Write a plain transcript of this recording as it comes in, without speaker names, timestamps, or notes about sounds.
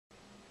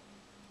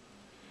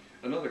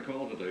Another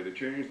call today to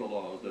change the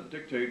laws that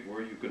dictate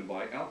where you can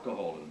buy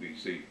alcohol in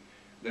BC.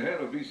 The head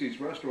of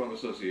BC's Restaurant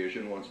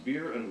Association wants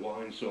beer and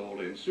wine sold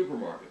in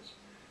supermarkets.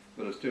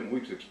 But as Tim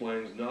Weeks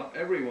explains, not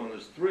everyone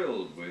is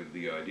thrilled with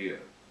the idea.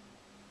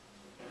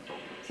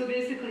 So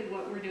basically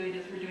what we're doing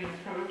is we're doing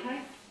a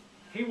prototype.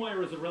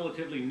 Haywire is a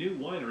relatively new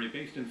winery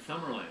based in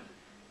Summerland.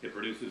 It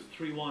produces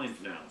 3 wines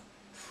now.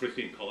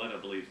 Christine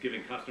Coletta believes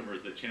giving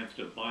customers the chance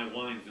to buy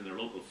wines in their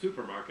local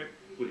supermarket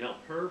would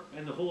help her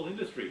and the whole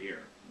industry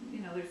here. You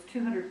know, there's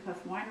 200 plus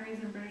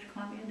wineries in British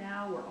Columbia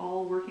now. We're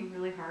all working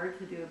really hard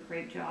to do a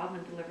great job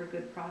and deliver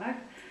good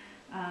product.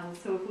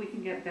 So if we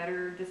can get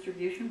better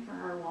distribution for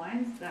our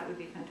wines, that would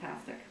be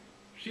fantastic.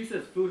 She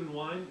says food and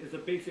wine is a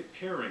basic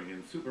pairing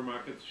and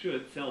supermarkets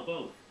should sell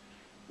both.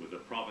 With the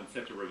province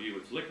set to review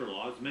its liquor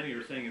laws, many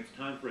are saying it's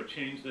time for a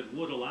change that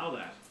would allow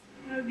that.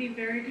 That would be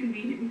very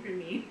convenient for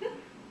me.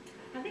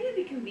 I think it'd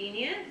be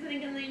convenient because I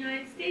think in the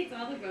United States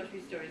all the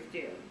grocery stores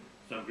do.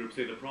 Some groups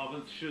say the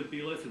province should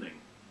be listening.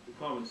 The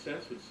common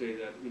sense would say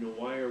that,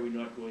 why are we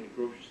not going to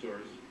grocery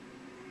stores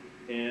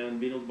and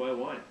being able to buy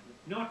wine?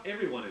 Not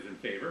everyone is in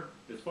favor.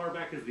 As far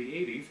back as the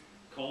 80s,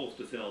 calls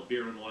to sell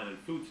beer and wine in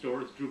food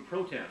stores drew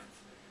protests.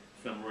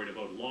 Some worried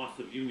about loss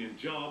of union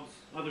jobs,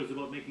 others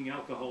about making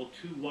alcohol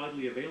too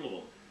widely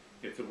available.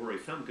 It's a worry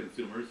some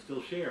consumers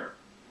still share.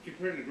 If you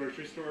put it in the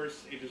grocery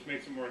stores, it just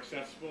makes it more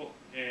accessible,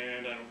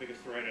 and I don't think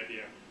it's the right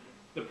idea.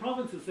 The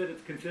province has said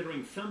it's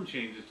considering some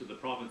changes to the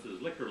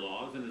province's liquor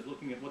laws and is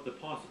looking at what the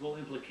possible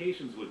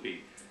implications would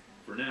be.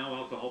 For now,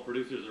 alcohol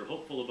producers are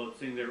hopeful about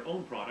seeing their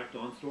own product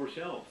on store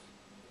shelves.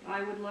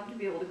 I would love to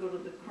be able to go to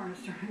the corner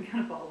store and get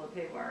a bottle of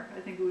Haywire.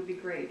 I think it would be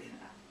great.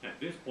 At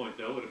this point,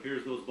 though, it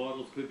appears those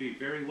bottles could be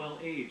very well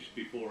aged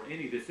before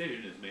any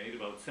decision is made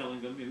about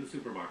selling them in the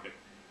supermarket.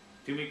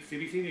 Tim Weeks,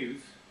 CBC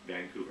News,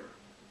 Vancouver.